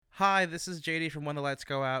Hi, this is JD from When the Lights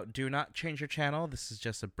Go Out. Do not change your channel. This is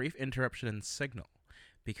just a brief interruption in signal.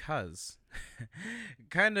 Because,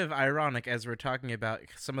 kind of ironic as we're talking about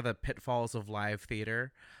some of the pitfalls of live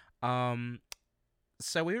theater.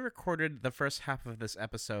 So we recorded the first half of this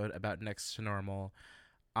episode about Next to Normal,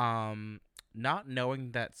 not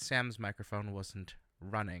knowing that Sam's microphone wasn't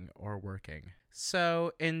running or working.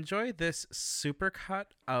 So enjoy this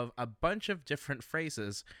supercut of a bunch of different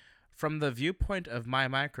phrases from the viewpoint of my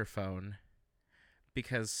microphone,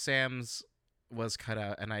 because Sam's was cut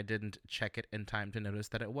out and I didn't check it in time to notice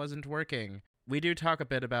that it wasn't working. We do talk a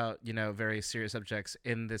bit about, very serious subjects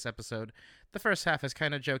in this episode. The first half is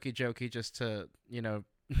kind of jokey just to,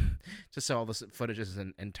 just so all this footage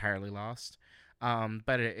isn't entirely lost.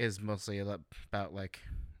 But it is mostly about,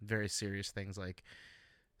 very serious things like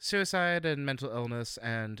suicide and mental illness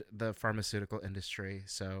and the pharmaceutical industry.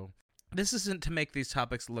 So this isn't to make these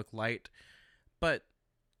topics look light, but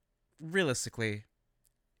realistically,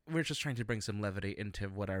 we're just trying to bring some levity into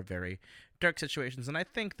what are very dark situations, and I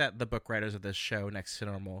think that the book writers of this show, Next to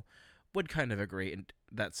Normal, would kind of agree in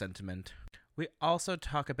that sentiment. We also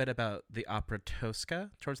talk a bit about the opera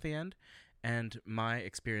Tosca towards the end, and my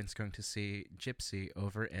experience going to see Gypsy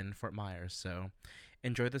over in Fort Myers, so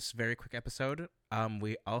enjoy this very quick episode.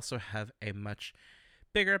 We also have a much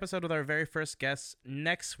bigger episode with our very first guest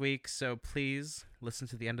next week, so please listen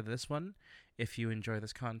to the end of this one if you enjoy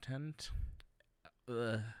this content.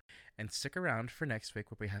 And stick around for next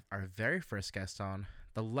week where we have our very first guest on,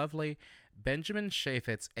 the lovely Benjamin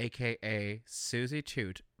Chaffetz, aka Susie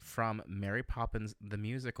Toot from Mary Poppins the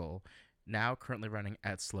Musical, now currently running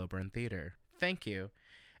at Slow Burn Theater. Thank you,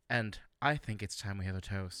 and I think it's time we have a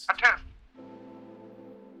toast. A toast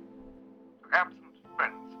to absent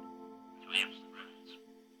friends. To absent friends.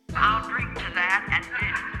 I'll drink to that and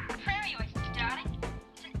Prairie oysters, darling.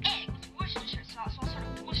 It's an egg with Worcestershire sauce all sort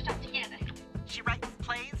of mushed up together. She writes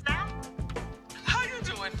plays now? How you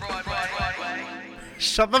doing, Broadway?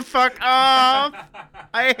 Shut the fuck up!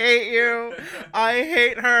 I hate you. I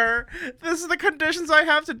hate her. This is the conditions I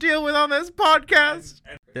have to deal with on this podcast.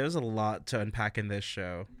 There's a lot to unpack in this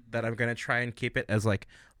show that I'm going to try and keep it as,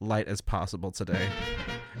 light as possible today.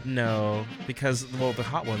 No, because, the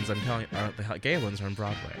hot ones, I'm telling you, the hot gay ones are on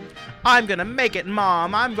Broadway. I'm going to make it,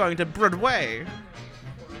 Mom. I'm going to Broadway.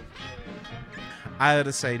 I had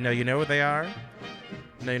to say, no, you know where they are?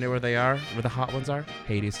 No, you know where they are? Where the hot ones are?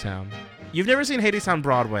 Hadestown. You've never seen Hadestown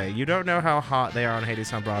Broadway. You don't know how hot they are on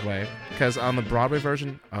Hadestown Broadway. Because on the Broadway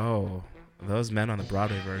version, those men on the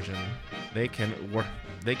Broadway version, they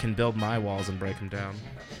can build my walls and break them down.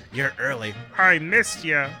 You're early. I missed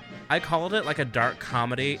ya. I called it a dark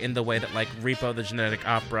comedy in the way that Repo the Genetic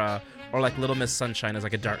Opera or Little Miss Sunshine is a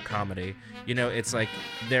dark comedy. It's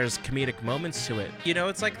there's comedic moments to it.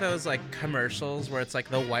 It's those commercials where it's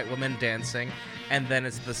the white woman dancing and then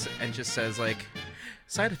it's this and just says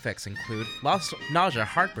side effects include loss, nausea,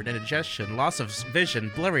 heartburn, indigestion, loss of vision,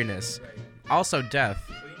 blurriness, also death.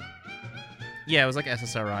 Yeah, it was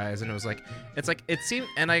SSRIs, and it was it seemed,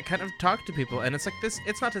 and I kind of talked to people, and it's this,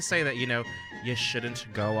 it's not to say that, you shouldn't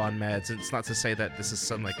go on meds. It's not to say that this is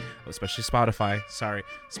some especially Spotify. Sorry.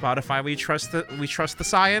 Spotify, we trust the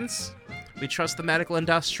science. We trust the medical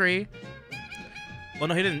industry. Well,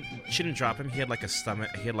 no, she didn't drop him. He had a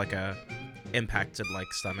stomach, he had a impacted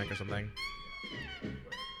stomach or something.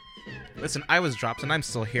 Listen, I was dropped and I'm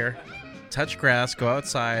still here. Touch grass, go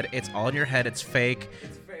outside. It's all in your head. It's fake.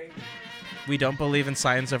 We don't believe in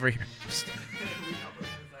science over here.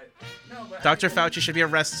 Dr. Fauci should be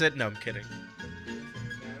arrested. No, I'm kidding.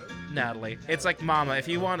 Natalie, it's Mama. If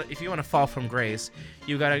you want to fall from grace,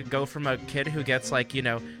 you gotta go from a kid who gets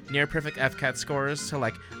near perfect FCAT scores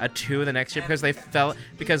to a 2 the next year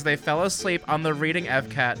because they fell asleep on the reading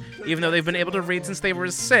FCAT, even though they've been able to read since they were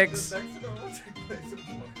 6.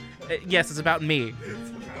 Yes, it's about me.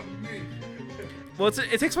 Well,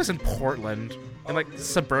 it takes place in Portland. In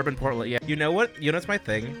suburban Portland, yeah. You know what's my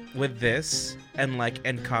thing with this and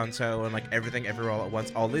Encanto and Everything Everywhere All at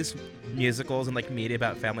Once, all these musicals and media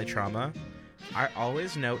about family trauma, I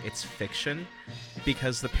always know it's fiction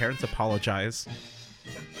because the parents apologize.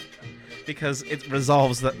 Because it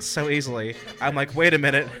resolves that so easily. I'm wait a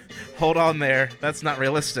minute, hold on there, that's not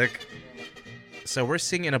realistic. So we're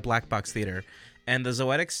seeing in a black box theater, and the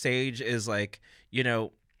Zoetic stage is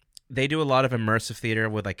they do a lot of immersive theater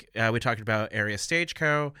with we talked about Area Stage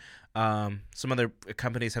Co. Some other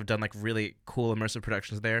companies have done really cool immersive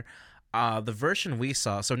productions there. The version we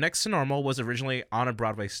saw, so Next to Normal was originally on a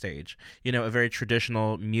Broadway stage, a very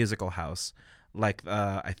traditional musical house.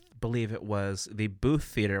 I believe it was the Booth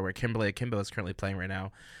Theater where Kimberly Akimbo is currently playing right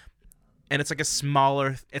now. and it's like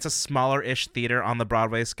it's a smaller-ish theater on the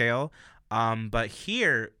Broadway scale. But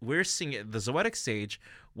here we're seeing it, the Zoetic stage,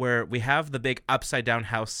 where we have the big upside down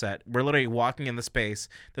house set. We're literally walking in the space.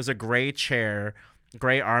 There's a gray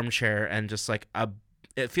armchair, and just like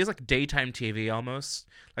it feels like daytime TV almost,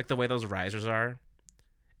 like the way those risers are.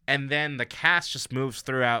 And then the cast just moves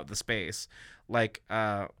throughout the space, like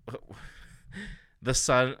the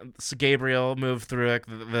sun. Gabriel moved through like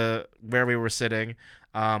the where we were sitting.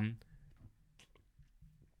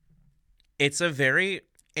 It's a very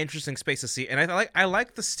interesting space to see, and I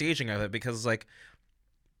like the staging of it because like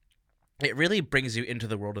it really brings you into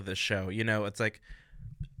the world of this show. You know, it's like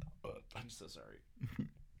I'm so sorry.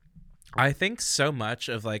 I think so much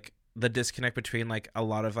of like the disconnect between like a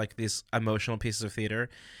lot of like these emotional pieces of theater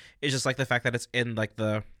is just like the fact that it's in like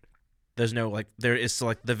there's no like there is still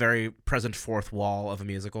like the very present fourth wall of a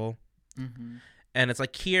musical. Mm-hmm. And it's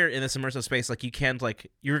like here in this immersive space, like you can't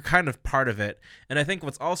like you're kind of part of it. And I think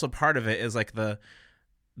what's also part of it is like the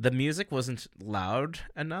music wasn't loud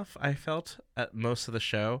enough, I felt, at most of the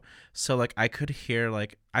show. So like I could hear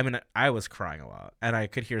like I was crying a lot, and I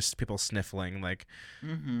could hear people sniffling like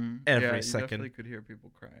every second. Definitely could hear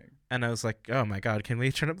people crying. And I was like, oh my god, can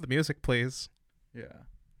we turn up the music, please? Yeah,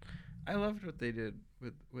 I loved what they did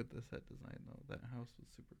with the set design though. That house was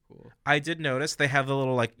super cool. I did notice they have the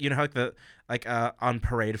little like you know how like on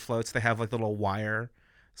parade floats they have like the little wire,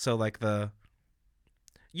 so like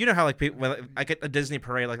you know how like people like at a Disney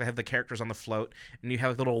parade like they have the characters on the float and you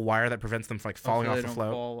have like a little wire that prevents them from like falling off the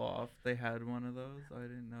float. Fall off. They had one of those. I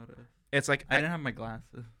didn't notice. It's like I didn't have my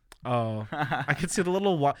glasses. Oh, I could see the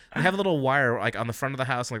little they have a little wire like on the front of the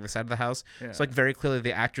house and like the side of the house. Yeah. It's like very clearly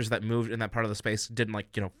the actors that moved in that part of the space didn't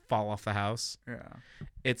like fall off the house. Yeah.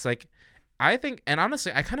 It's like I think, and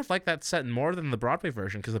honestly, I kind of like that set more than the Broadway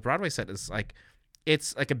version because the Broadway set is like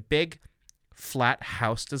it's like a big flat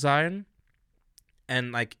house design,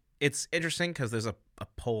 and like it's interesting because there's a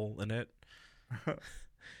pole in it.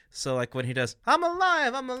 So like when he does I'm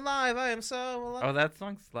alive, I am so alive. Oh, that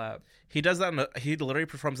song slaps. He does that he literally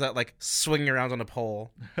performs that like swinging around on a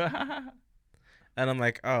pole. And I'm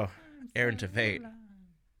like, oh, Aaron Tveit.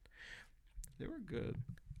 They were good.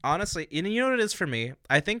 Honestly, you know what it is for me?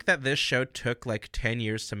 I think that this show took like 10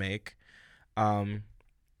 years to make.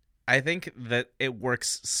 I think that it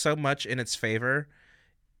works so much in its favor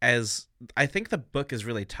as I think the book is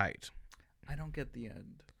really tight. I don't get the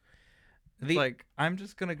end. It's like, I'm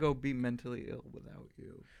just going to go be mentally ill without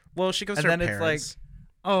you. Well, she goes and to her then parents. It's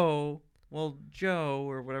like, oh, well, Joe,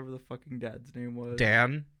 or whatever the fucking dad's name was.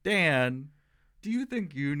 Dan, do you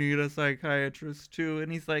think you need a psychiatrist too?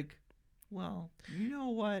 And he's like, well, you know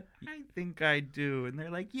what? I think I do. And they're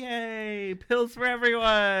like, yay, pills for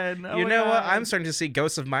everyone. Oh you know God. what? I'm starting to see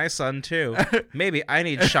ghosts of my son too. Maybe I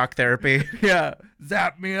need shock therapy. Yeah.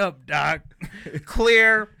 Zap me up, doc.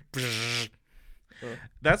 Clear.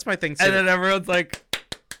 That's my thing too. And then everyone's like,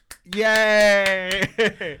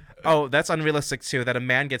 yay. Oh, that's unrealistic too, that a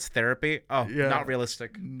man gets therapy. Oh, Yeah. Not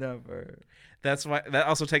realistic. Never. That's why that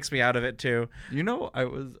also takes me out of it too. You know, I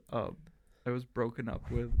was broken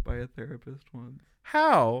up with by a therapist once.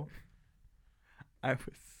 How? I was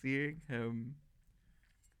seeing him,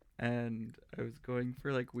 and I was going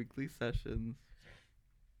for like weekly sessions,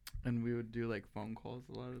 and we would do like phone calls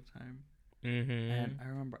a lot of the time. Mm-hmm. And I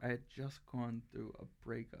remember I had just gone through a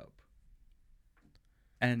breakup,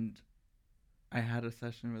 and I had a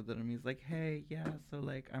session with him. He's like, "Hey, yeah, so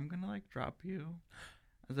like I'm gonna like drop you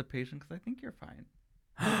as a patient because I think you're fine.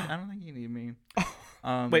 I don't think you need me."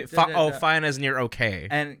 Wait, fine as in you're okay.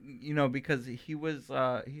 And because he was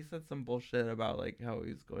he said some bullshit about like how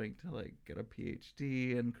he's going to like get a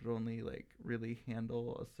PhD and could only like really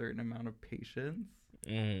handle a certain amount of patients.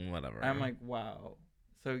 Whatever. I'm like, wow,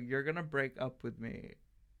 so you're gonna break up with me?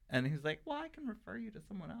 And he's like, well, I can refer you to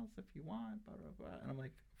someone else if you want, blah blah blah. And I'm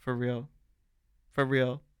like, for real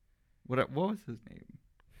what was his name?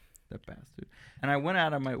 That bastard. And I went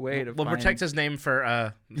out of my way to we'll find... protect his name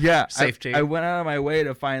for safety. I went out of my way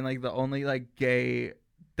to find like the only like gay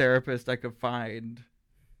therapist I could find,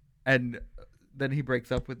 and then he breaks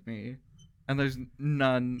up with me, and there's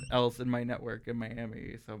none else in my network in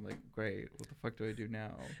Miami. So I'm like, great, what the fuck do I do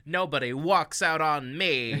now? Nobody walks out on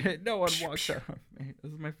me. No one walks out on me.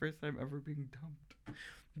 This is my first time ever being dumped.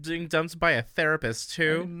 Being dumped by a therapist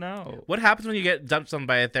too? No. What happens when you get dumped on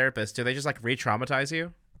by a therapist? Do they just like re-traumatize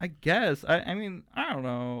you? I guess. I mean, I don't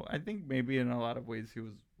know. I think maybe in a lot of ways he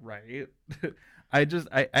was right. I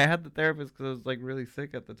had the therapist because I was like really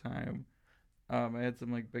sick at the time. I had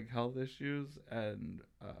some like big health issues, and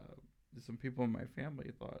some people in my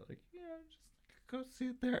family thought like, yeah, just go see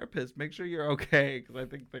a therapist. Make sure you're okay, because I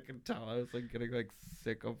think they can tell I was like getting like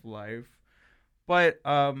sick of life. But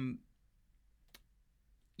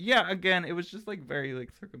yeah, again, it was just like very like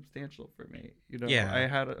circumstantial for me. You know, Yeah.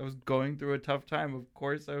 I was going through a tough time. Of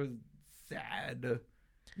course, I was sad.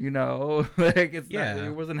 You know, like it's not, Yeah.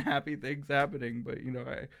 it wasn't happy things happening, but you know,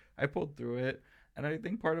 I pulled through it. And I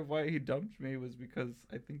think part of why he dumped me was because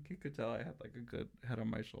I think he could tell I had like a good head on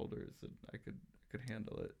my shoulders and I could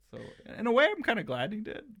handle it. So in a way, I'm kind of glad he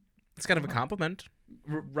did. It's kind of a compliment.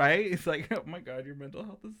 Right? It's like, oh my god, your mental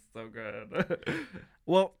health is so good.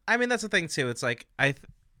 Well, I mean, that's the thing too. It's like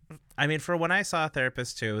I mean, for when I saw a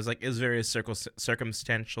therapist too, it was very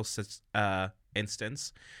circumstantial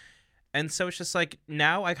instance, and so it's just like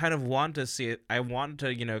now I kind of want to see it. I want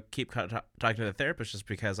to keep talking to the therapist just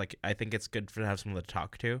because like I think it's good to have someone to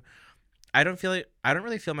talk to. I don't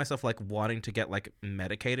really feel myself like wanting to get like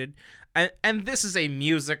medicated, and this is a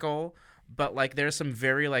musical. But like, there's some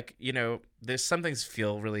very like there's some things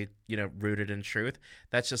feel really rooted in truth.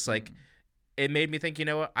 That's just like. It made me think,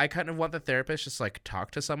 what? I kind of want the therapist just like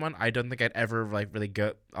talk to someone. I don't think I'd ever like really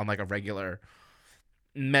go on like a regular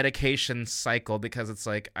medication cycle because it's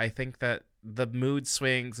like I think that the mood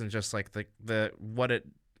swings and just like the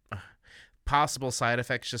possible side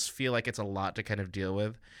effects just feel like it's a lot to kind of deal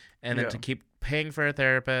with, and then to keep paying for a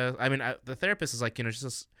therapist. I mean, the therapist is like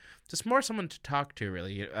just more someone to talk to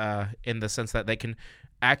really, in the sense that they can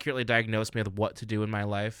accurately diagnose me with what to do in my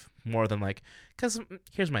life more than like because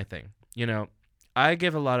here's my thing. I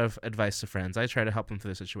give a lot of advice to friends. I try to help them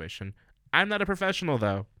through the situation. I'm not a professional,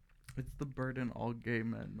 though. It's the burden all gay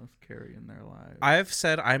men must carry in their lives. I've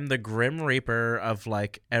said I'm the Grim Reaper of,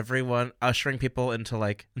 like, everyone ushering people into,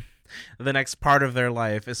 like, the next part of their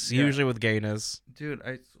life. It's usually with gayness. Dude,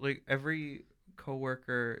 like, every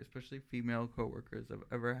coworker, especially female coworkers I've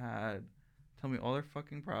ever had, tell me all their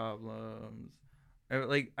fucking problems.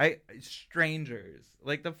 Strangers,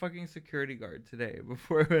 like the fucking security guard today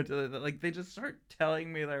before I went to like they just start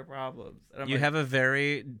telling me their problems. And You have a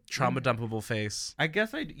very trauma dumpable face. I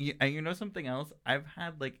guess you know something else? I've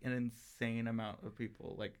had like an insane amount of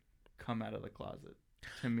people like come out of the closet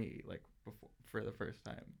to me like before for the first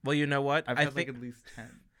time. Well, you know what? I've had like at least 10.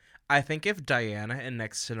 I think if Diana in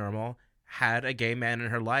Next to Normal had a gay man in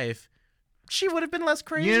her life, she would have been less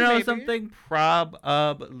crazy. You know maybe. something?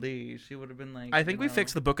 Probably. She would have been like. I think we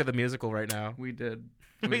fixed the book of the musical right now. We did.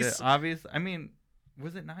 We We did. s- Obvious. I mean,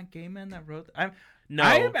 was it not gay men that wrote? No.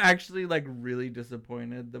 I am actually like really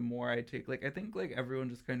disappointed. The more I take, like, I think like everyone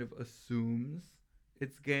just kind of assumes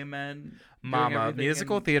it's gay men. doing Mama, everything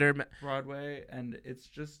musical in theater. Broadway, and it's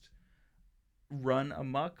just run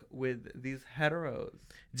amok with these heteros.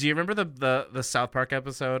 Do you remember the South Park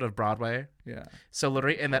episode of Broadway? Yeah. So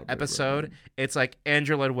literally in that Broadway episode, Broadway. it's like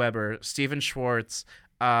Andrew Lloyd Webber, Stephen Schwartz,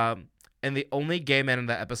 and the only gay men in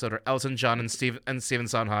that episode are Elton John and Stephen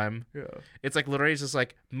Sondheim. Yeah. It's like literally just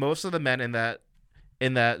like most of the men in that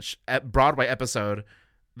Broadway episode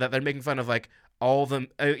that they're making fun of, like all the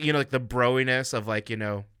like the broiness of like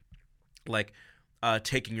like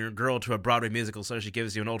taking your girl to a Broadway musical so she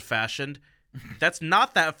gives you an old fashioned. That's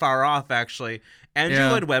not that far off, actually. Andrew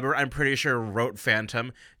Lloyd Webber, I'm pretty sure, wrote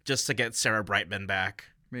Phantom just to get Sarah Brightman back.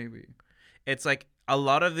 Maybe. It's like a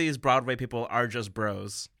lot of these Broadway people are just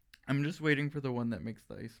bros. I'm just waiting for the one that makes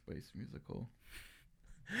the Ice Spice musical.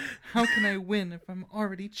 How can I win if I'm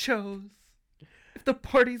already chose? If the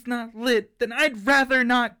party's not lit, then I'd rather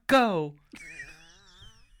not go.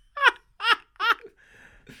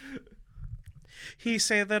 He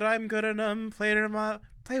say that I'm good and play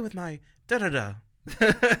with my da-da-da.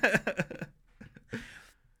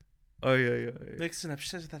 Oh, yeah. Mixing up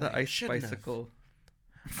shit that The I Ice shouldn't have. Bicycle.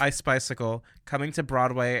 Ice Bicycle coming to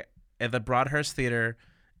Broadway at the Broadhurst Theater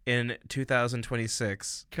in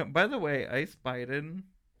 2026. By the way, Ice Biden.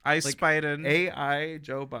 Ice Like, Biden. AI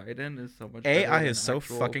Joe Biden is so much AI better is than so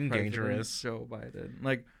actual fucking President dangerous. Joe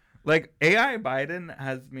Biden. Like AI Biden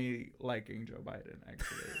has me liking Joe Biden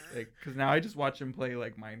actually. Like, because now I just watch him play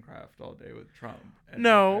like Minecraft all day with Trump. And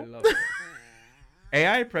No. I love it.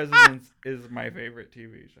 AI Presidents is my favorite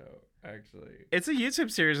TV show actually. It's a YouTube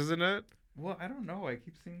series, isn't it? Well, I don't know. I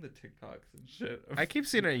keep seeing the TikToks and shit. I keep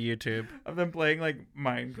seeing it on YouTube. Of them playing like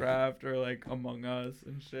Minecraft or like Among Us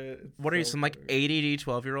and shit. It's What are you, so some like funny. ADD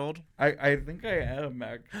 12-year-old? I think I am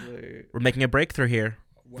actually. We're making a breakthrough here.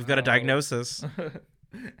 We've got a Wow. diagnosis.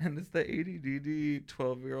 And is the ADD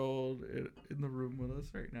 12-year-old in the room with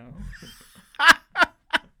us right now?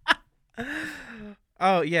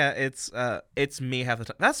 Oh yeah, it's me half the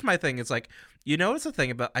time. That's my thing. It's like, what's the thing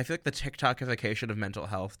about? I feel like the TikTokification of mental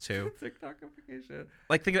health too. TikTokification.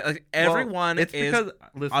 Like think like everyone Well, it's is because,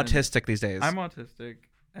 listen, autistic these days. I'm autistic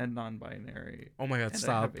and non-binary. Oh my god, And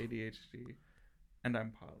stop. I have ADHD. And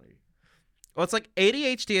I'm poly. Well, it's like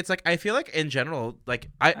ADHD. It's like I feel like in general, like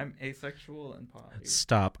I I'm asexual and poly.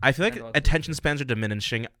 stop. I feel like And autistic. attention spans are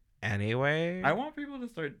diminishing anyway. I want people to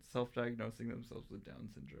start self-diagnosing themselves with Down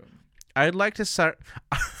syndrome. I'd like to start.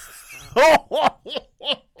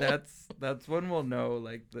 That's when we'll know,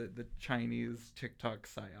 like, the Chinese TikTok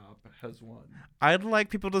psyop has won. I'd like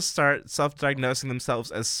people to start self-diagnosing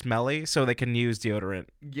themselves as smelly so they can use deodorant.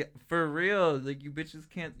 Yeah, for real. Like, you bitches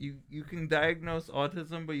can't. You can diagnose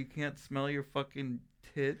autism, but you can't smell your fucking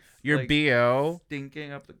tits. Your like, BO.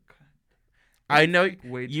 stinking up the. I know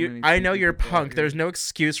Way too you. many I know stinky you're people out punk. here. There's no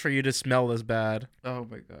excuse for you to smell this bad. Oh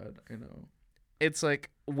my god, I know. It's like,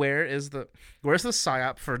 where's the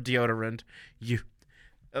psyop for deodorant? This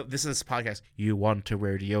is this podcast. You want to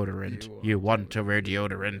wear deodorant. You want to wear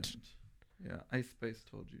deodorant. Yeah, Ice Spice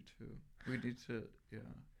told you to. We need to. Yeah.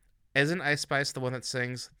 Isn't Ice Spice the one that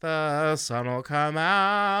sings, "The sun will come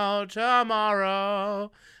out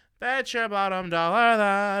tomorrow. Bet your bottom dollar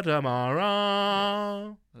that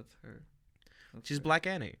tomorrow." That's her. That's She's her. Black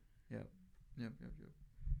Annie. Yep.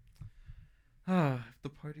 Ah, if the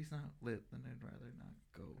party's not lit, then I'd rather not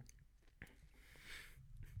go.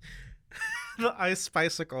 The Ice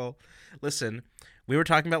Spicicle. Listen, we were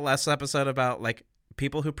talking about last episode about like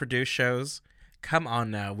people who produce shows. Come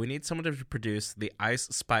on now, we need someone to produce the Ice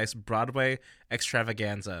Spice Broadway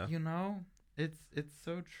extravaganza. You know, it's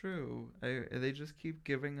so true. They just keep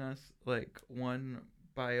giving us like one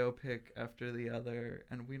biopic after the other,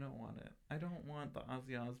 and we don't want it. I don't want the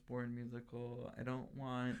Ozzy Osbourne musical. I don't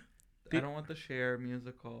want the Cher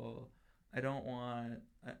musical. I don't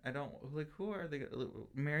like, who are they?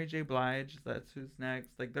 Mary J. Blige. That's who's next.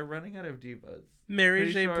 Like, they're running out of divas. Mary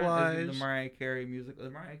Pretty J. sure Blige. the Mariah Carey musical. The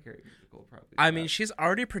Mariah Carey musical probably. I mean, she's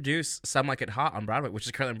already produced Some Like It Hot on Broadway, which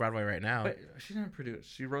is currently on Broadway right now. But she didn't produce.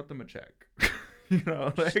 She wrote them a check. You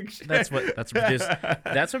know, like That's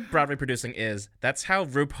what Broadway producing is. That's how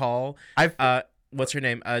RuPaul. What's her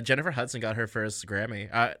name? Jennifer Hudson got her first Grammy.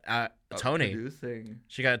 Tony. Producing.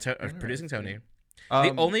 She got a producing Tony.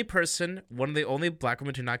 Interesting. One of the only Black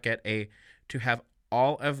women to not get to have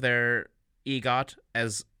all of their EGOT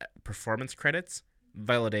as performance credits.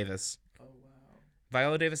 Viola Davis. Oh wow.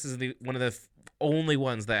 Viola Davis is one of the only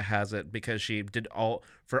ones that has it because she did all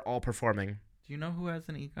performing. Do you know who has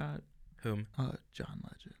an EGOT? Whom? John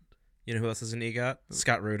Legend. You know who else has an EGOT?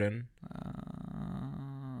 Scott Rudin.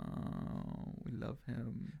 We love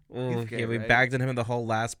him. Oh, He's gay, yeah, we right? bagged on him in the whole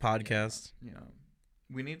last podcast. Yeah.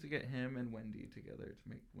 We need to get him and Wendy together to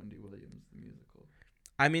make Wendy Williams the musical.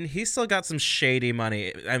 I mean, he's still got some shady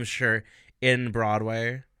money, I'm sure, in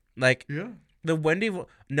Broadway. Like, Yeah. the Wendy...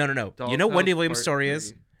 No. Doll's You know what Wendy House Williams' Part story is?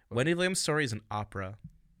 3. Wendy Williams' story is an opera.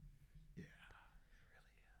 Yeah.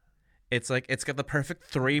 It's like, it's got the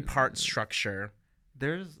perfect 3-part structure.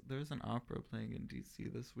 There's an opera playing in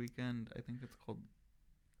DC this weekend. I think it's called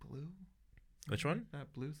Blue. Which Something one? like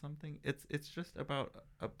that Blue something. It's just about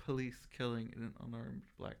a police killing an unarmed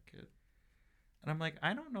black kid. And I'm like,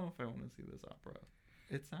 I don't know if I want to see this opera.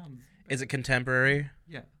 It sounds Is it contemporary?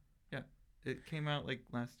 Yeah. It came out like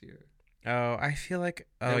last year. Oh, I feel like...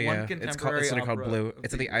 Oh, That one yeah. It's contemporary called opera Blue. of It's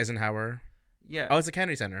at the the year. Eisenhower. Yeah. Oh, it's the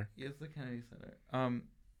Kennedy Center. It's the Kennedy Center.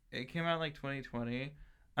 It came out like 2020. And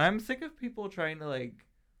I'm sick of people trying to like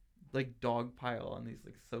dogpile on these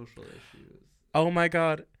like social issues. Oh, my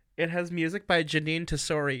God. It has music by Janine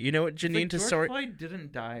Tesori. You know what It's Janine like George Tesori... Floyd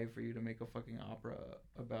didn't die for you to make a fucking opera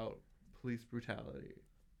about police brutality.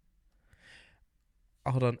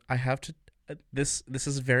 Hold on. I have to... This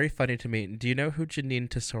is very funny to me. Do you know who Janine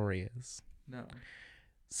Tesori is? No.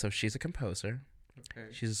 So she's a composer. Okay.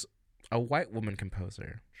 She's a white woman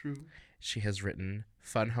composer. True. She has written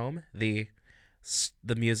Fun Home, the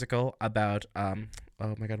musical about oh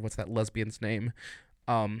my God, what's that lesbian's name?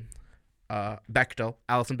 Bechtel,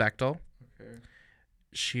 Alison Bechtel. Okay.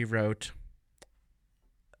 She wrote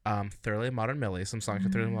Thoroughly Modern Millie, some songs for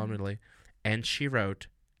Thoroughly Modern Millie, and she wrote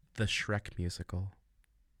the Shrek musical.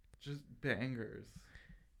 Just bangers.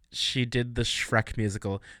 She did the Shrek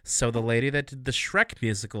musical. So the lady that did the Shrek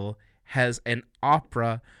musical has an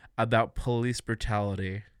opera about police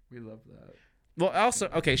brutality. We love that. Well, also,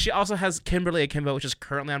 okay, she also has Kimberly Akimbo, which is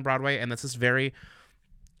currently on Broadway, and that's this very,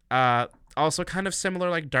 also kind of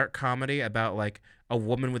similar, like, dark comedy about, like, a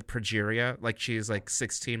woman with progeria. Like, she's, like,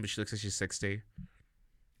 16, but she looks like she's 60.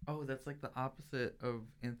 Oh, that's like the opposite of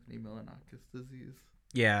Anthony Milonakis disease.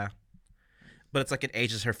 Yeah. But it's, like, it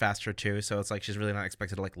ages her faster, too, so it's, like, she's really not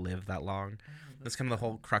expected to, like, live that long. Oh, That's kind of the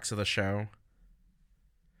whole crux of the show.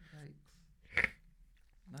 Yikes.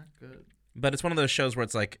 Not good. But it's one of those shows where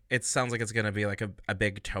it's, like, it sounds like it's going to be, like, a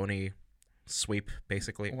big Tony sweep,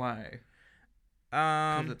 basically. Why?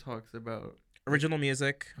 Because Um, it talks about... original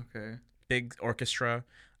music, Okay. big orchestra,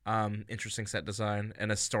 interesting set design,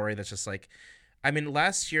 and a story that's just like, I mean,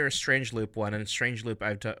 last year Strange Loop won, and Strange Loop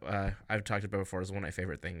I've talked about before is one of my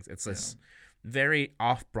favorite things. It's this very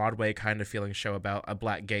off Broadway kind of feeling show about a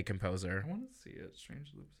black gay composer. I want to see it.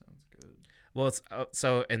 Strange Loop sounds good. Well, it's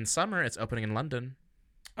so in summer it's opening in London.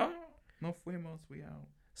 Oh, no fuimos, we out.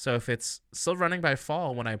 So if it's still running by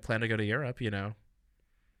fall when I plan to go to Europe, Yeah.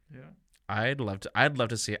 I'd love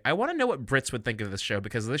to see it. I want to know what Brits would think of this show,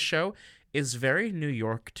 because this show is very New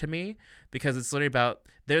York to me, because it's literally about,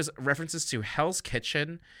 there's references to Hell's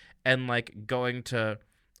Kitchen and like going to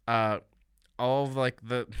all of like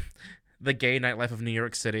the gay nightlife of New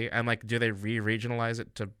York City, and like, do they regionalize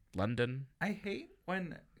it to London? I hate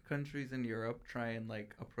when countries in Europe try and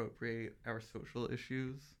like appropriate our social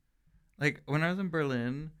issues. Like when I was in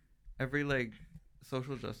Berlin, every like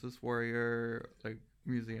social justice warrior like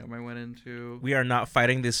museum I went into, We are not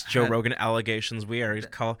fighting this Joe Rogan allegations. We're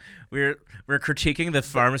critiquing the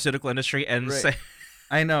pharmaceutical industry and Right. say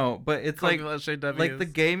I know, but it's like SJWs. like the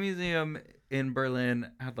gay museum in Berlin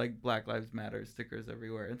had like Black Lives Matter stickers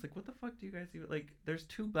everywhere. It's like, what the fuck do you guys even like? There's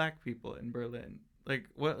 2 black people in Berlin. Like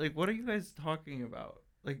what are you guys talking about?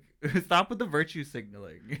 Like stop with the virtue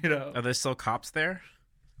signaling. You know? Are there still cops there?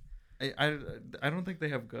 I don't think they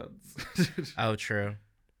have guns. Oh, true.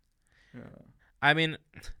 Yeah. I mean,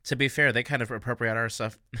 to be fair, they kind of appropriate our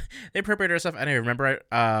stuff. They appropriate our stuff. Anyway, remember,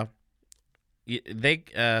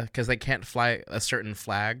 because they can't fly a certain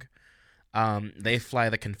flag. They fly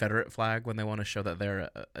the Confederate flag when they want to show that they're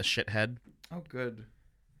a shithead. Oh, good.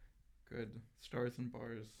 Stars and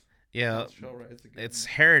bars. Yeah, Death shall rise again. it's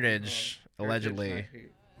heritage, Oh, allegedly. heritage, not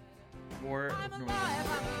hate. War of Northern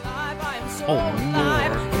Oh, Lord. And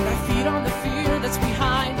I feed on the fear that's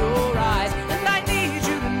behind your eyes. And I need you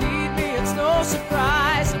to need me, it's no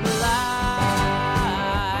surprise. I'm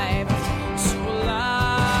alive, so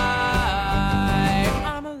alive.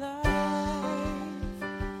 I'm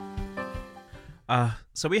alive.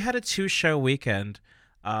 So we had a 2-show weekend.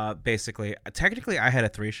 Basically, technically, I had a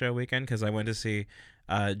 3-show weekend because I went to see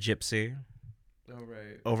Gypsy Oh,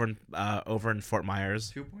 right. over in Fort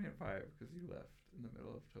Myers. 2.5 because you left in the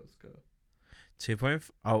middle of Tosca. 2.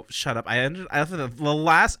 Oh, shut up! I left the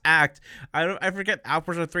last act. I forget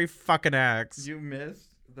Alpers are 3 fucking acts. You missed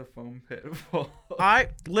the foam pit fall. I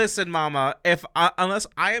listen, Mama. Unless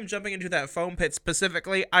I am jumping into that foam pit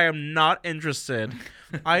specifically, I am not interested.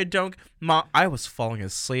 I don't. I was falling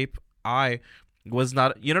asleep. I was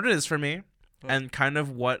not. You know what it is for me, and kind of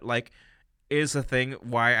what like is the thing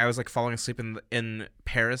why I was like falling asleep in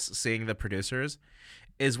Paris seeing the producers,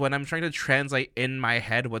 is when I'm trying to translate in my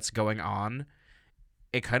head what's going on.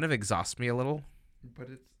 It kind of exhausts me a little. But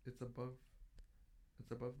it's above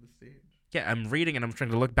the stage. Yeah, I'm reading and I'm trying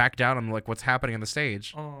to look back down. I'm like, what's happening on the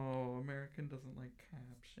stage? Oh, American doesn't like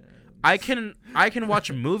captions. I can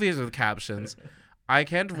watch movies with captions. I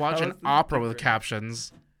can't watch How an is this opera with different?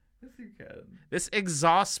 captions. Yes, you can. This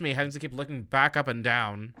exhausts me having to keep looking back up and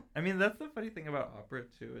down. I mean, that's the funny thing about opera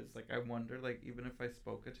too. Is like I wonder, like even if I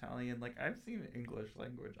spoke Italian, like I've seen English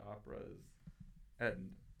language operas, and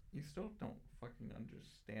you still don't fucking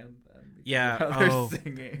understand them. because Yeah. of how they're Oh,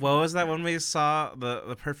 singing. what was that one we saw?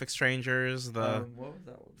 The Perfect Strangers, the what was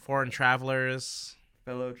that one? Foreign Travelers,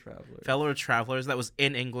 Fellow Travelers. Fellow Travelers. That was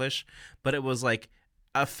in English, but it was like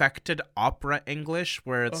affected opera English,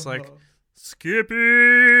 where it's like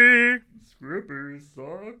Skippy. Skippy,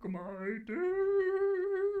 suck my dick.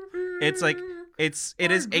 It's like it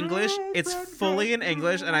is English. It's fully in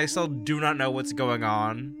English, and I still do not know what's going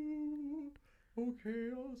on. Okay,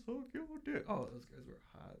 I'll suck your dick. Oh, those guys were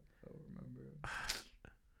hot. I remember.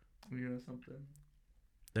 You know something?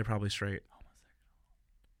 They're probably straight.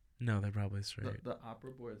 No, they're probably straight. The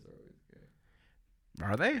opera boys are always gay.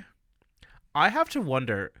 Are they? I have to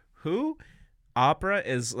wonder who opera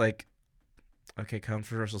is like. Okay,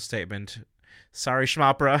 controversial statement. Sorry,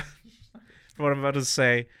 Schmopera, for what I'm about to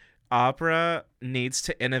say. Opera needs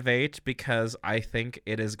to innovate because I think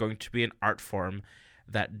it is going to be an art form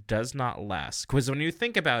that does not last. Because when you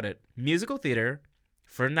think about it, musical theater,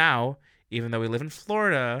 for now, even though we live in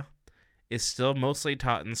Florida, is still mostly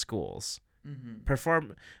taught in schools.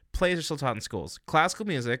 Mm-hmm. Plays are still taught in schools. Classical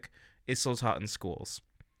music is still taught in schools.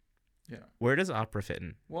 Yeah. Where does opera fit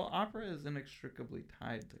in? Well, opera is inextricably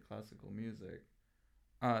tied to classical music.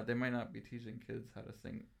 They might not be teaching kids how to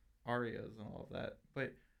sing arias and all of that,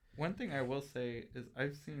 but one thing I will say is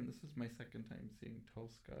this is my second time seeing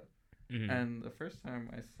Tosca, Mhm. and the first time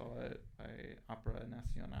I saw it by Opéra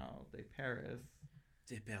Nationale de Paris,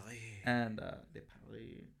 and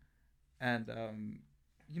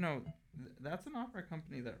that's an opera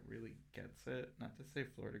company that really gets it. Not to say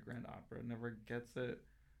Florida Grand Opera never gets it,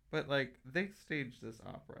 But like they staged this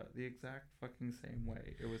opera the exact fucking same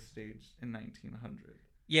way it was staged in 1900.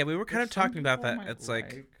 Yeah, we were kind of Which some talking about people that. might It's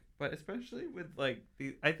like but especially with like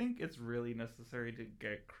I think it's really necessary to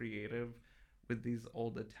get creative with these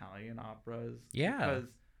old Italian operas. Yeah. Because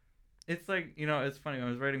it's like, you know, it's funny. I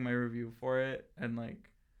was writing my review for it, and like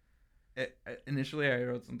initially I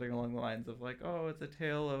wrote something along the lines of like, oh, it's a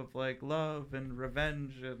tale of like love and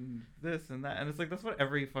revenge and this and that, and it's like that's what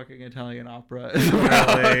every fucking Italian opera is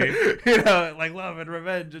about. You know, like love and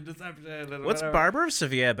revenge and deception. And what's whatever. Barber of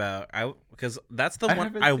Sevilla about? Because that's the I one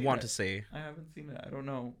haven't I seen want it. to see. I haven't seen it. I don't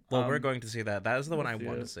know. Well, we're going to see that. That is the one I we'll see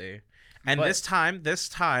want it. to see. And But- this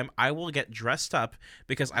time, I will get dressed up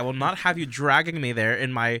because I will not have you dragging me there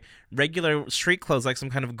in my regular street clothes like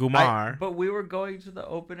some kind of gumar. But we were going to the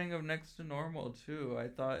opening of Next to Normal too. I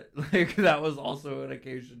thought like that was also an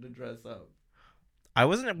occasion to dress up. I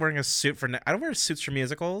wasn't wearing a suit for. I don't wear suits for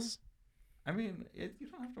musicals. I mean, you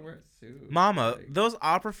don't have to wear a suit. Mama, Like, those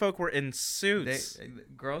opera folk were in suits.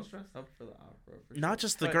 girls dress up for the opera. For Not sure.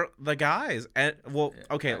 just the But- the guys. And well, yeah,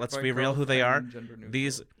 okay, yeah, let's but be real. girls Who they are? and gender neutral.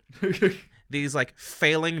 These like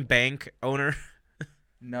failing bank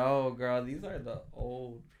No, girl, these are the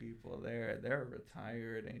old people. They're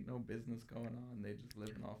retired. Ain't no business going on. They just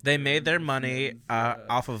living off. They made their money investments,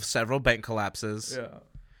 off of several bank collapses, yeah,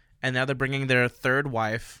 and now they're bringing their third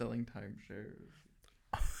wife. selling timeshares.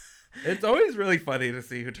 It's always really funny to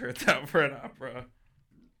see who turns out for an opera.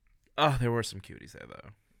 Oh, there were some cuties there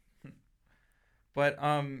though. But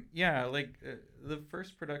yeah, like the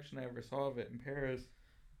first production I ever saw of it in Paris,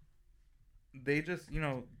 they just, you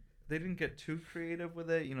know, they didn't get too creative with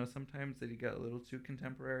it. You know, sometimes they get a little too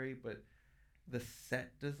contemporary, but the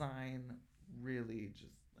set design really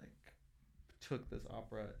just like took this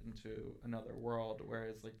opera into another world.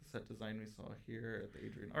 Whereas like the set design we saw here at the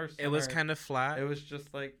Adrian Art Center, It was kind of flat. it was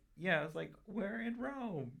just like, yeah, it's like we're in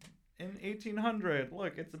Rome in 1800.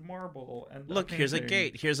 Look, it's marble and Look, here's a painting.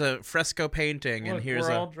 gate. Here's a fresco painting, and Look, here's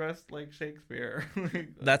we're a. all dressed like Shakespeare. Like,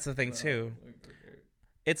 That's the thing, no, too. like, okay.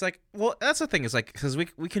 It's like, well, that's the thing is like, because we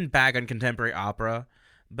can bag on contemporary opera,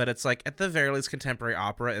 but it's like at the very least, contemporary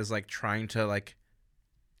opera is like trying to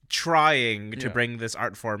Yeah. bring this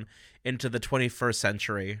art form into the 21st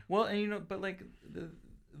century. Well, and you know, but like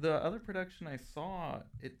the other production I saw,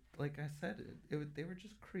 it like I said, they were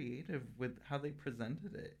just creative with how they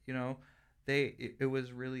presented it. You know, it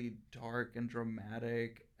was really dark and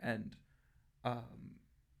dramatic, and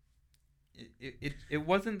it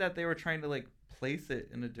wasn't that they were trying to like place it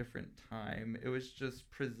in a different time. It was just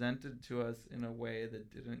presented to us in a way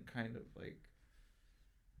that didn't kind of like.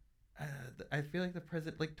 I feel like the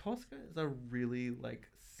present, like Tosca, is a really like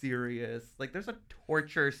serious. Like, there's a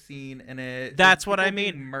torture scene in it. That's There's what I people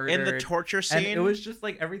being mean. murdered, In the torture scene, and it was just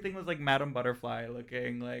like everything was like Madame Butterfly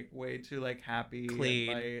looking like way too like happy, Clean.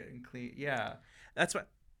 and, light and clean. Yeah, that's what.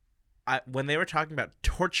 When they were talking about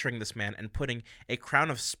torturing this man and putting a crown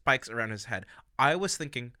of spikes around his head, I was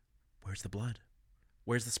thinking, where's the blood?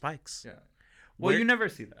 Where's the spikes? yeah. Well, Where- you never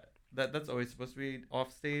see that. That's always supposed to be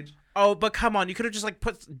off stage. Oh, but come on, you could have just like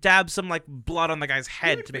dab some like blood on the guy's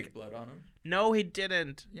head He to had make. blood on him. No, he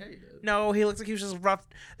didn't. Yeah, he did. No, he looks like he was just rough.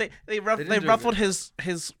 They didn't do a ruffled good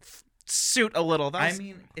his suit a little. I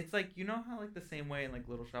mean, it's like, you know how like the same way in like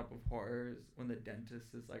Little Shop of Horrors when the dentist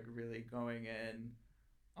is like really going in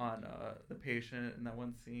on the patient in that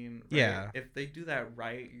one scene. Right? Yeah. If they do that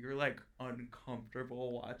right, you're like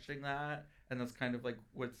uncomfortable watching that, and that's kind of like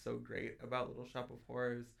what's so great about Little Shop of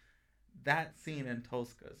Horrors. That scene in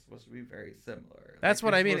Tosca is supposed to be very similar. That's what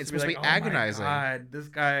you're I mean. It's supposed to be like, "Oh my agonizing." God, this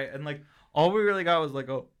guy, and like all we really got was like,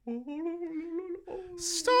 "Oh,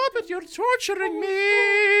 Stop it! You're torturing me.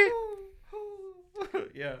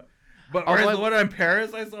 yeah. But Oh, whereas I- the one in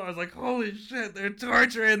Paris I saw, I was like, holy shit, they're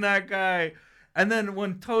torturing that guy. And then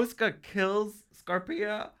when Tosca kills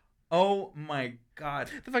Scarpia, oh my god.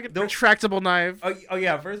 The fucking The- retractable knife. Oh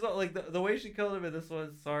yeah, first of all, like the way she killed him in this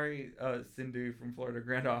one, sorry, Cindy from Florida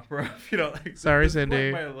Grand Opera, if you don't like. Sorry, this is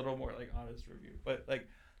Cindy. My little more like honest review, but like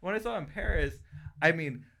when I saw in Paris, I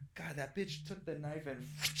mean, God, that bitch took the knife and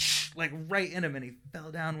like right in him, and he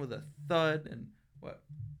fell down with a thud. And what?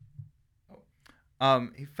 Oh,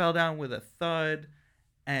 he fell down with a thud,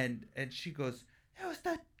 and she goes, "It was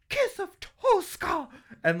the kiss of Tosca,"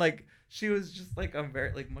 and like. She was just like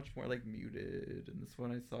very like much more like muted in this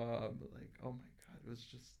one I saw, but like oh my god, it was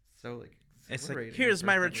just so like It's like, exhilarating here's the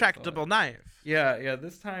my first time I saw it. retractable knife. Yeah.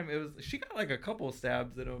 This time it was she got like a couple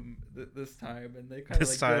stabs at him this time, and they kind of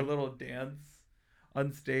This like did time. a little dance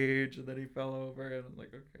on stage, and then he fell over, and I'm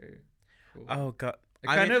like, okay, cool. Oh god. It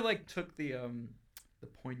I kind mean- of like took the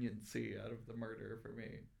poignancy out of the murder for me.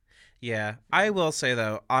 Yeah, I will say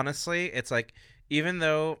though, honestly, it's like even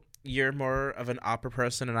though you're more of an opera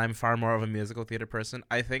person and I'm far more of a musical theater person,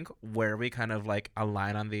 I think where we kind of like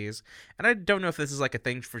align on these, and I don't know if this is like a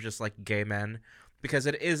thing for just like gay men, because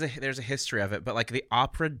there's a history of it, but like the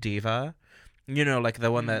opera diva, like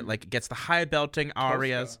the one that like gets the high belting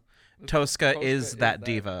arias. Tosca is that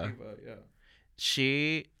diva. Yeah.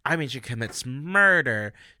 She commits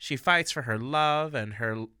murder. She fights for her love and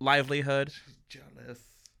her livelihood. She's jealous.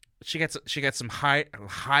 She gets some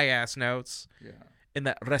high ass notes. Yeah. In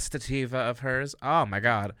that recitativa of hers. Oh my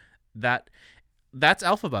god. That's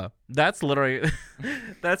Elphaba. That's literally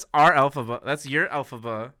that's our Elphaba. That's your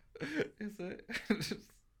Elphaba. Is it?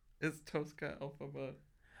 Is Tosca Elphaba?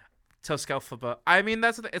 Tosca Elphaba. I mean,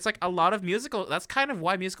 it's like a lot of musical. That's kind of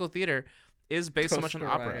why musical theater is based so much on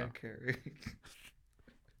opera. Carey.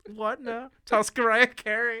 What? No. Tosca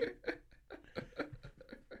Carey.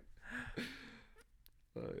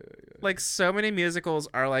 Like so many musicals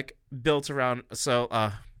are like built around.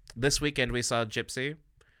 So this weekend we saw Gypsy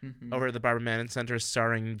over at the Barbara Manning Center,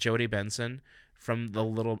 starring Jodie Benson from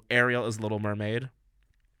Ariel is Little Mermaid,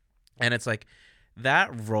 and it's like that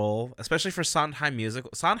role, especially for Sondheim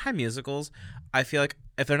musicals. I feel like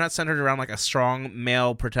if they're not centered around like a strong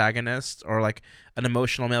male protagonist or like an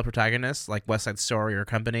emotional male protagonist, like West Side Story or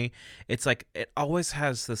Company, it's like it always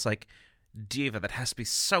has this like diva that has to be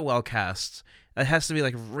so well cast. It has to be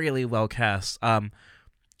like really well cast. In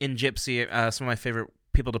Gypsy, some of my favorite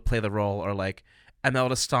people to play the role are like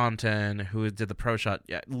Imelda Staunton, who did the pro shot.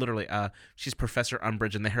 Yeah, literally. She's Professor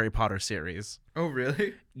Umbridge in the Harry Potter series. Oh,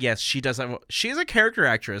 really? Yes, she does that. She's a character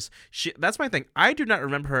actress. That's my thing. I do not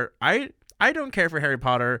remember her. I don't care for Harry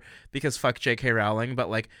Potter because fuck J.K. Rowling, but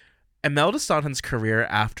like Imelda Staunton's career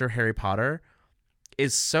after Harry Potter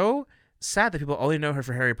is so sad that people only know her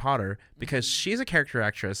for Harry Potter because she's a character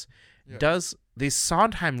actress. Yeah. Does these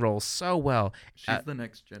Sondheim roles so well. She's the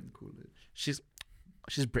next Jen Coolidge. She's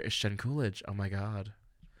British Jen Coolidge. Oh my god.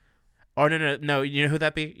 Oh no. You know who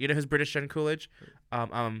that be? You know who's British Jen Coolidge? The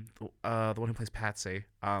one who plays Patsy.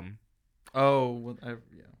 Yeah.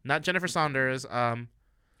 Not Jennifer Saunders. The other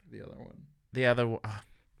one. The other one.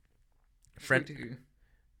 Sweetie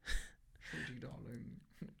darling.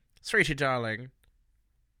 Sweetie darling.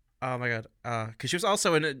 Oh my god. Because she was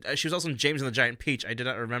also in James and the Giant Peach. I did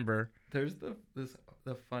not remember. There's the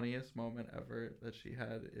funniest moment ever that she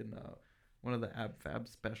had in one of the Ab Fab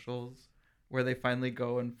specials, where they finally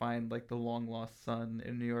go and find like the long lost son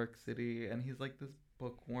in New York City, and he's like this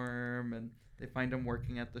bookworm, and they find him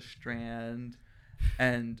working at the Strand,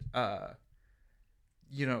 and they're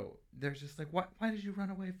just like, why did you run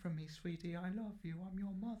away from me, sweetie? I love you. I'm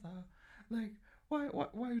your mother. Like, why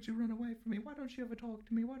would you run away from me? Why don't you ever talk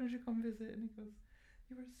to me? Why don't you come visit? And he goes,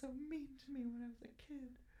 you were so mean to me when I was a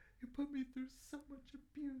kid. You put me through so much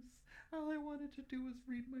abuse. All I wanted to do was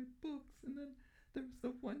read my books. And then there was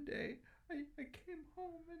the one day I came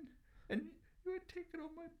home and you had taken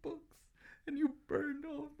all my books and you burned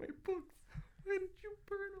all of my books. Why did you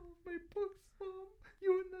burn all of my books, Mom?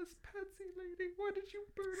 You and this Patsy lady. Why did you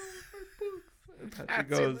burn all of my books? And Patsy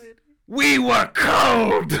goes, lady. We were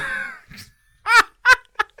cold!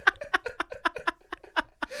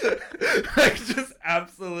 Like, just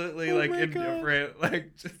absolutely, indifferent. God.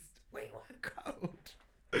 Like, just, we were cold.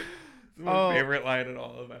 It's my favorite line in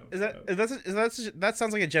all of them. That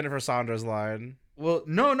sounds like a Jennifer Saunders line. Well,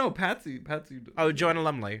 no, Patsy. Oh, Joanna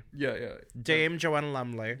Lumley. Yeah. Dame Joanna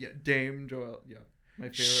Lumley. Yeah, Dame Joanna. Yeah, my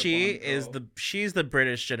favorite. She's the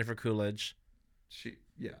British Jennifer Coolidge.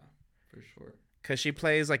 Yeah, for sure. Because she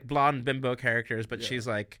plays like blonde bimbo characters, but she's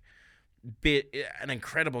like an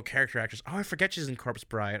incredible character actress. Oh, I forget she's in Corpse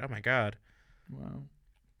Bride. Oh my god. Wow.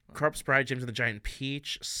 Corpse Bride, James and the Giant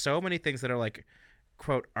Peach. So many things that are like,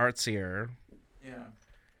 quote, artsier. Yeah.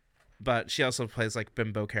 But she also plays like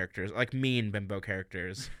bimbo characters, like mean bimbo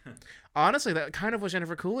characters. Honestly, that kind of was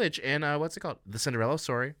Jennifer Coolidge in what's it called? The Cinderella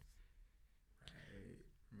Story. I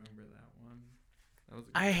remember that one.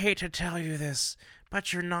 I hate to tell you this,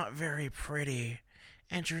 but you're not very pretty,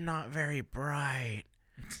 and you're not very bright.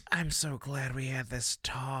 I'm so glad we had this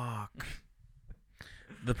talk.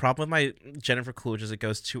 The problem with my Jennifer Coolidge is it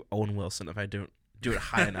goes to Owen Wilson if I don't do it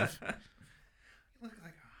high enough. You look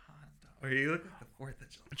like a hot dog. Or you look like the 4th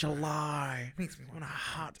of July. Makes me want a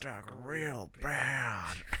hot dog real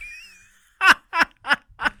bad.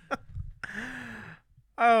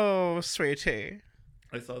 Oh, sweetie.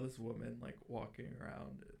 I saw this woman like walking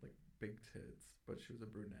around like big tits, but she was a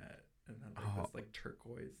brunette and had like this like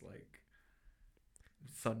turquoise like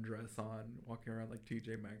sundress on, walking around like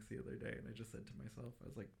TJ Maxx the other day, and I just said to myself, I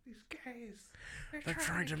was like, these gays, they're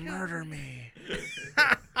trying to murder me.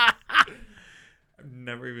 I've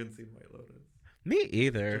never even seen White Lotus. Me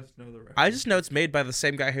either. Just know the reference. I just know it's made by the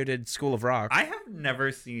same guy who did School of Rock. I have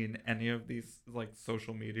never seen any of these like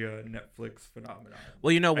social media Netflix phenomenon.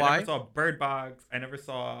 Well, you know I why? never saw Bird Box. I never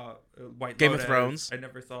saw White Game of Lotus. Thrones. I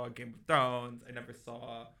never saw Game of Thrones. I never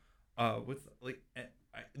saw what's like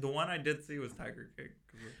the one I did see was Tiger King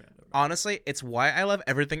because we're fandom. Honestly, it's why I love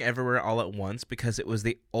Everything Everywhere All at Once, because it was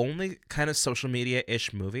the only kind of social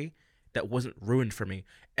media-ish movie that wasn't ruined for me.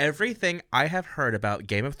 Everything I have heard about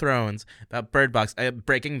Game of Thrones, about Bird Box,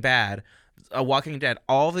 Breaking Bad, Walking Dead,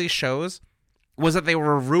 all these shows was that they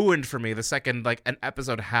were ruined for me the second like an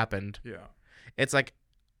episode happened. Yeah. It's like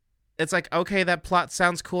okay, that plot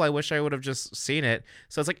sounds cool. I wish I would have just seen it.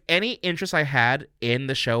 So it's like any interest I had in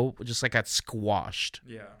the show just like got squashed.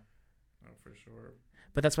 Yeah. Oh, for sure.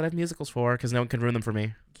 But that's what I have musicals for, because no one can ruin them for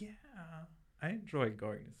me. Yeah. I enjoy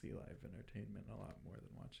going to see live entertainment a lot more than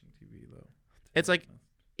watching TV though. It's like,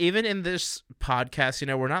 even in this podcast,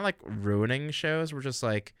 we're not like ruining shows. We're just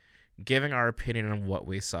like giving our opinion on what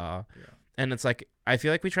we saw. Yeah. And it's like, I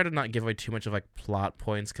feel like we try to not give away too much of like plot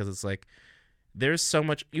points, because it's like, there's so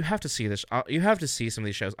much. You have to see this. You have to see some of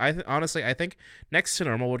these shows. Honestly, I think Next to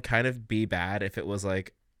Normal would kind of be bad if it was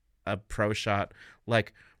like a pro shot,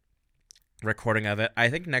 like recording of it. I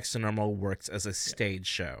think Next to Normal works as a stage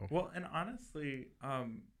show. Well, and honestly,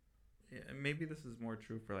 maybe this is more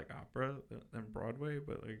true for like opera than Broadway,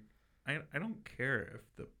 but like I don't care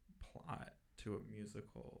if the plot to a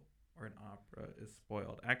musical or an opera is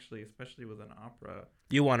spoiled. Actually, especially with an opera,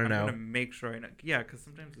 You want to I'm know. gonna make sure I know. Yeah, because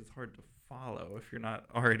sometimes it's hard to follow if you're not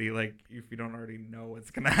already if you don't already know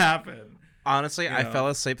what's gonna happen. Honestly, You I know? fell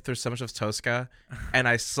asleep through so much of Tosca, and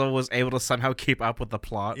I still was able to somehow keep up with the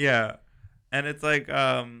plot. Yeah, and it's like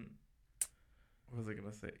what was I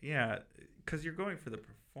gonna say? Yeah, because you're going for the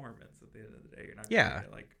performance at the end of the day. You're not going to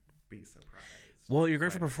like be surprised. Well, you're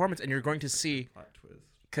going for by performance, and you're going to the see, plot twist.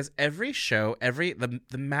 because every show, the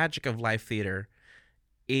magic of live theater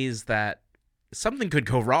is that something could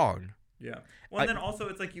go wrong. Yeah. Well, and then also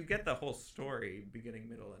it's like you get the whole story, beginning,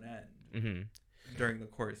 middle, and end Mm-hmm. during the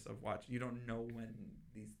course of watch. You don't know when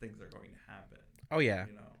these things are going to happen. Oh yeah.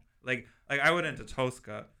 You know, like I went into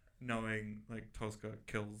Tosca knowing like Tosca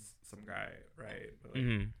kills some guy, right? But like, you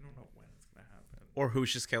don't know when it's gonna happen, Or who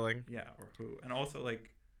she's killing. yeah, or who. And also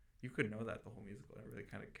like you could know that the whole musical. It really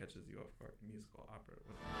kind of catches you off guard. Musical opera.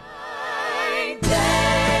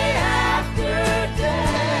 Day after day,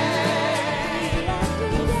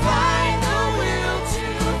 we'll find the will to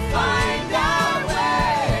find our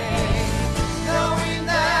way, knowing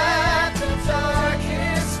that the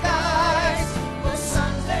darkest skies will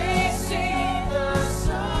someday see the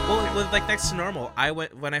sun. Well, with like Next to Normal,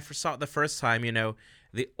 when I first saw it the first time,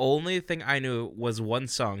 the only thing I knew was one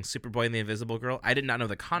song, Superboy and the Invisible Girl. I did not know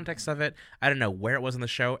the context of it. I didn't know where it was in the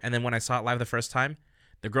show. And then when I saw it live the first time,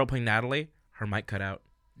 the girl playing Natalie, her mic cut out.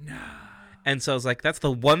 No. And so I was like, that's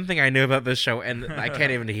the one thing I knew about this show, and I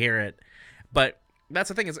can't even hear it. But that's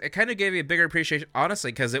the thing, is it kind of gave me a bigger appreciation,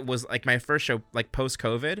 honestly, because it was like my first show, like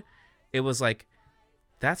post-COVID. It was like,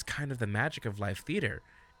 that's kind of the magic of live theater,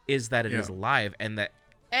 is that it is live and that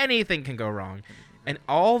anything can go wrong. And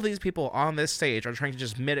all these people on this stage are trying to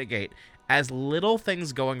just mitigate as little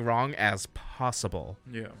things going wrong as possible.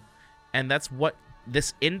 Yeah. And that's what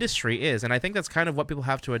this industry is. And I think that's kind of what people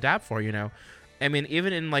have to adapt for, I mean,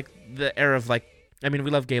 even in like the era of like, I mean,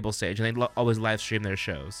 we love Gable Stage, and they always live stream their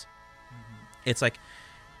shows. It's like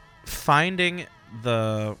finding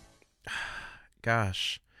the,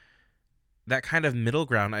 that kind of middle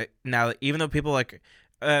ground. Now, even though people like,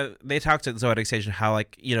 they talked at Zoetic Station how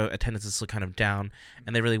like, attendance is still kind of down,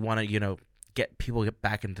 and they really want to, get people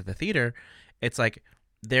back into the theater. It's like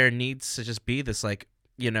there needs to just be this like,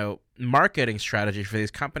 marketing strategy for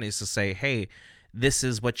these companies to say, hey, this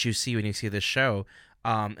is what you see when you see this show,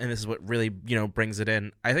 and this is what really brings it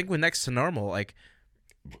in. I think with Next to Normal, like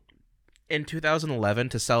in 2011,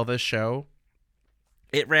 to sell this show,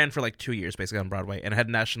 it ran for like 2 years basically on Broadway, and it had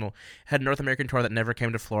a North American tour that never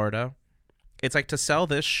came to Florida. It's like to sell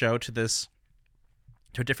this show to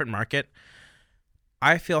a different market,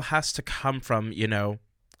 I feel has to come from, it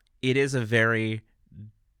is a very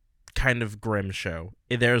kind of grim show.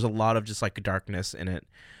 There's a lot of just like darkness in it,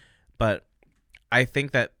 but I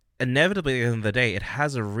think that inevitably at the end of the day, it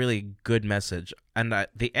has a really good message. And at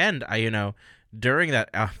the end, during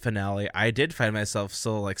that finale, I did find myself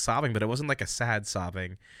still like sobbing, but it wasn't like a sad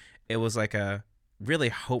sobbing. It was like a really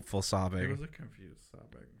hopeful sobbing. It was a confused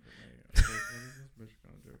sobbing for me. I was like, what is this bitch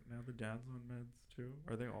gonna do? Now the dad's on meds too?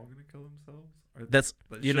 Are they all gonna kill themselves?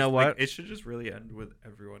 What? It should just really end with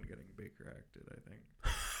everyone getting Baker acted, I think.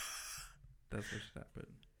 That's what should happen.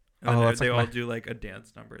 And then they all do like a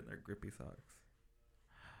dance number in their grippy socks.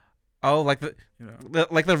 Oh, like the You know.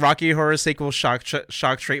 like the Rocky Horror sequel shock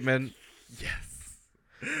treatment. Yes.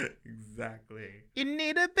 Exactly. You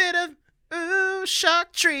need a bit of ooh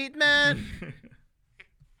shock treatment.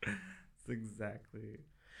 It's exactly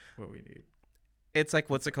what we need. It's like,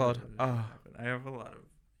 what's it called? Oh, I have a lot of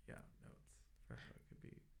notes for how it could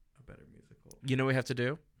be a better musical. you know what we have to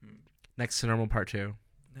do? Next to Normal Part 2.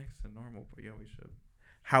 Next to Normal, but yeah, we should.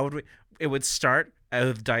 How would we? It would start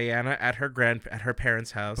with Diana at her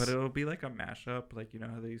parents' house. But it'll be like a mashup, like you know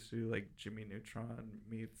how they used to do like Jimmy Neutron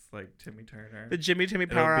meets like Timmy Turner. The Timmy It'll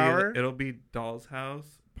Power be, Hour. It'll be Doll's House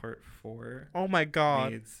Part 4. Oh my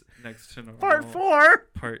God. Meets Next to Normal Part 4.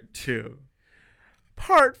 Part 2.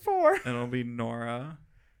 Part 4 And it'll be Nora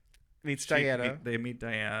meets Diana. They meet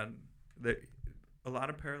Diane. A lot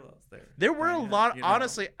of parallels there. There were Diane, a lot. you know,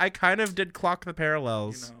 Honestly, I kind of did clock the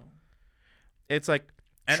parallels. you know. It's like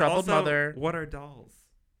And troubled also, mother. what are dolls?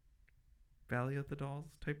 Valley of the Dolls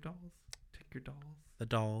type dolls? Take your dolls. The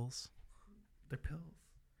dolls. They're pills.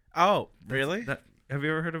 Oh, really? Have you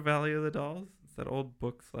ever heard of Valley of the Dolls? It's that old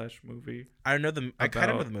book / movie. I know the. I kind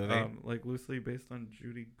of know the about, movie. like loosely based on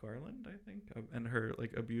Judy Garland, I think, and her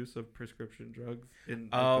like abuse of prescription drugs in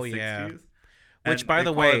like, Oh, the 60s. yeah. And Which, by they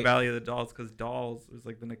the call way- it Valley of the Dolls because dolls was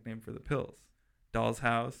like the nickname for the pills. Doll's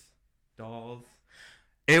House, dolls.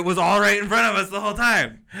 It was all right in front of us the whole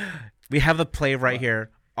time. We have the play right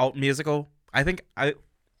here. Alt musical. I think I.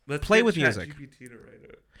 Let's Play get with music. ChatGPT to write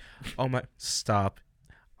it. Oh my! Stop.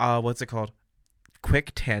 What's it called?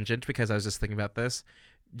 Quick tangent because I was just thinking about this.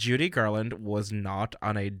 Judy Garland was not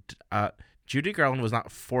on a. Judy Garland was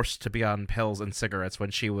not forced to be on pills and cigarettes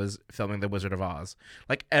when she was filming The Wizard of Oz.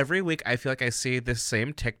 Like every week, I feel like I see this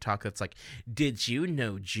same TikTok that's like, "Did you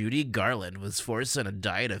know Judy Garland was forced on a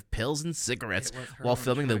diet of pills and cigarettes It was her while own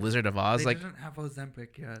filming The choice. Wizard of Oz?" They Like, didn't have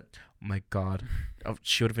Ozempic yet. oh my God,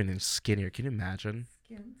 she would have been even skinnier. Can you imagine?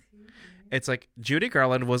 It's like Judy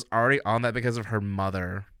Garland was already on that because of her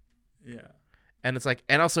mother. Yeah. And it's like,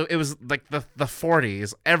 and also it was like the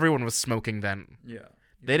 40s. Everyone was smoking then. Yeah.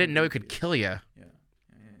 They didn't know it could kill you. Yeah.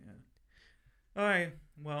 All right.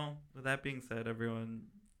 Well, with that being said, everyone,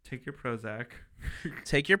 take your Prozac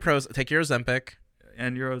Take your Ozempic.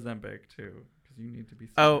 and your Ozempic too, because you need to be.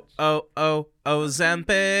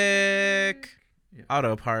 Ozempic. Yeah.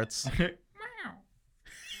 Auto parts.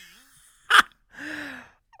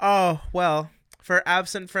 Oh, well, for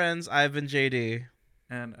absent friends, I've been JD.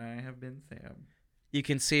 And I have been Sam. You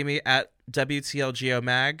can see me at WTLGO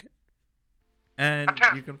Mag. And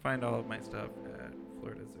you can find all of my stuff at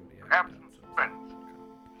Florida Zodiac. Absent friends.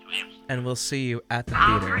 And we'll see you at the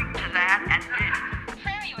I'll theater. drink to that and